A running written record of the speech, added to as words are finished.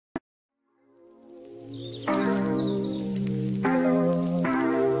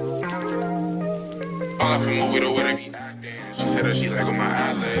off a movie the way they be acting. She said that she like on my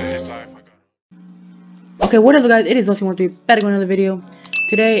eyelids. Okay, what is up, guys? It is Zosi13 back with another video.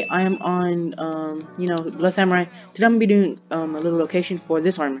 Today I am on Blood Samurai. Today I'm gonna be doing a little location for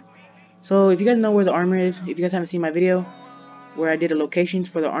this armor. So if you guys know where the armor is, if you guys haven't seen my video where I did a locations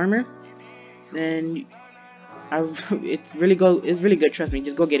for the armor, then it's really good. Trust me,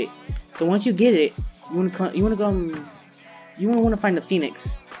 just go get it. So once you get it, you wanna find the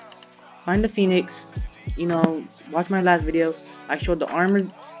Phoenix. Find the Phoenix. You know, watch my last video. I showed the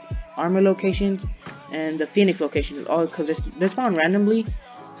armor locations and the Phoenix locations, all because they're spawned randomly.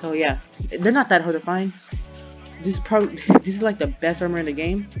 So yeah, they're not that hard to find. This is like the best armor in the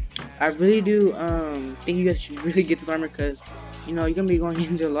game. I really do think you guys should really get this armor, because you know you're gonna be going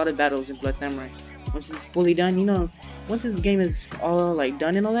into a lot of battles in Blood Samurai. Once it's fully done, you know, once this game is all like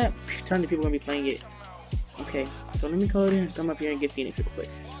done and all that, tons of people are gonna be playing it. Okay, so let me go ahead and come up here and get Phoenix real quick.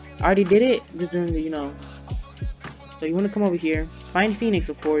 I already did it, just doing the, you know. So you want to come over here, find Phoenix,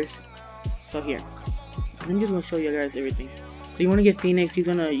 of course. So here, I'm just gonna show you guys everything. So you want to get Phoenix. He's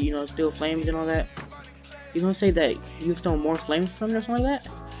gonna, you know, steal flames and all that. He's gonna say that you stole more flames from him or something like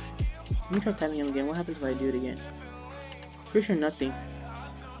that. Let me try tapping him again. What happens if I do it again? Pretty sure nothing.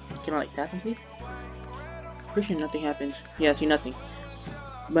 Can I like tap him, please? Pretty sure nothing happens. Yeah, see, nothing.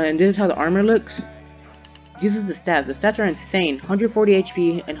 But and this is how the armor looks. This is the stats. The stats are insane. 140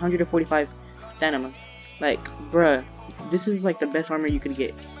 HP and 145 stamina. Like, bruh, this is like the best armor you could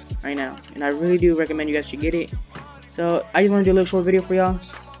get right now, and I really do recommend you guys should get it. So I just want to do a little short video for y'all,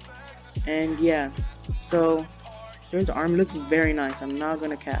 and yeah, so here's the armor. Looks very nice. I'm not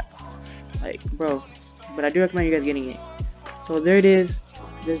gonna cap, like, bro, but I do recommend you guys getting it. So there it is.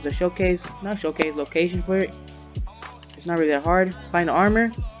 There's the location for it. It's not really that hard. Find the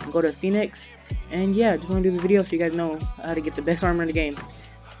armor and go to Phoenix, and yeah, just want to do this video so you guys know how to get the best armor in the game,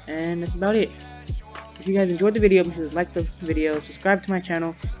 and that's about it. If you guys enjoyed the video, please like the video, subscribe to my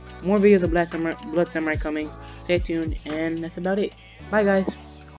channel. More videos of Blood Samurai coming. Stay tuned, and that's about it. Bye, guys.